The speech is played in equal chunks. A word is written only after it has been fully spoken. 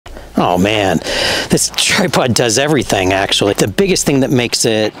Oh man, this tripod does everything actually. The biggest thing that makes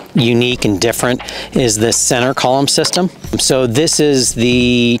it unique and different is this center column system. So this is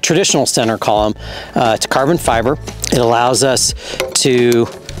the traditional center column. It's carbon fiber. It allows us to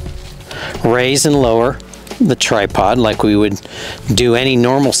raise and lower the tripod like we would do any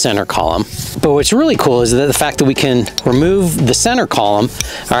normal center column. But what's really cool is that the fact that we can remove the center column,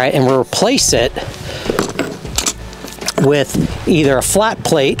 all right, and replace it with either a flat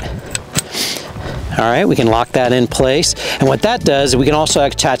plate. All right, we can lock that in place. And what that does, we can also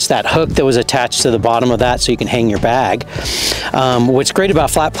attach that hook that was attached to the bottom of that so you can hang your bag. What's great about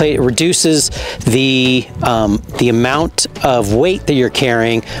flat plate, it reduces the amount of weight that you're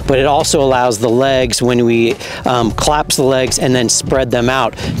carrying, but it also allows the legs, when we collapse the legs and then spread them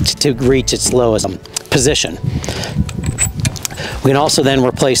out to reach its lowest position. We can also then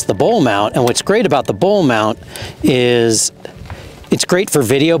replace the bowl mount, and what's great about the bowl mount is it's great for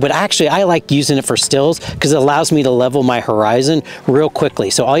video, but actually I like using it for stills because it allows me to level my horizon real quickly.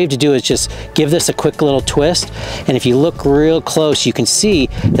 So all you have to do is just give this a quick little twist, and if you look real close, you can see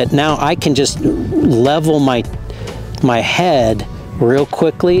that now I can just level my head real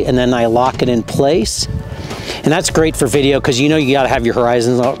quickly, and then I lock it in place. And that's great for video because you know you got to have your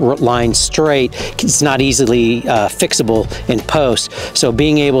horizon line straight. It's not easily fixable in post. So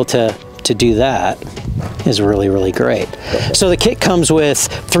being able to do that is really, really great. So the kit comes with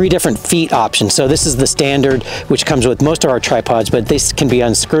 3 different feet options. So this is the standard, which comes with most of our tripods, but this can be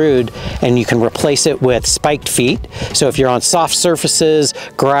unscrewed and you can replace it with spiked feet. So if you're on soft surfaces,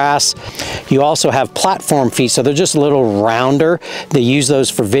 grass, you also have platform feet. So they're just a little rounder. They use those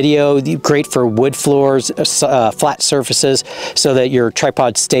for video, great for wood floors, flat surfaces, so that your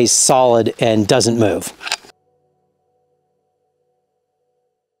tripod stays solid and doesn't move.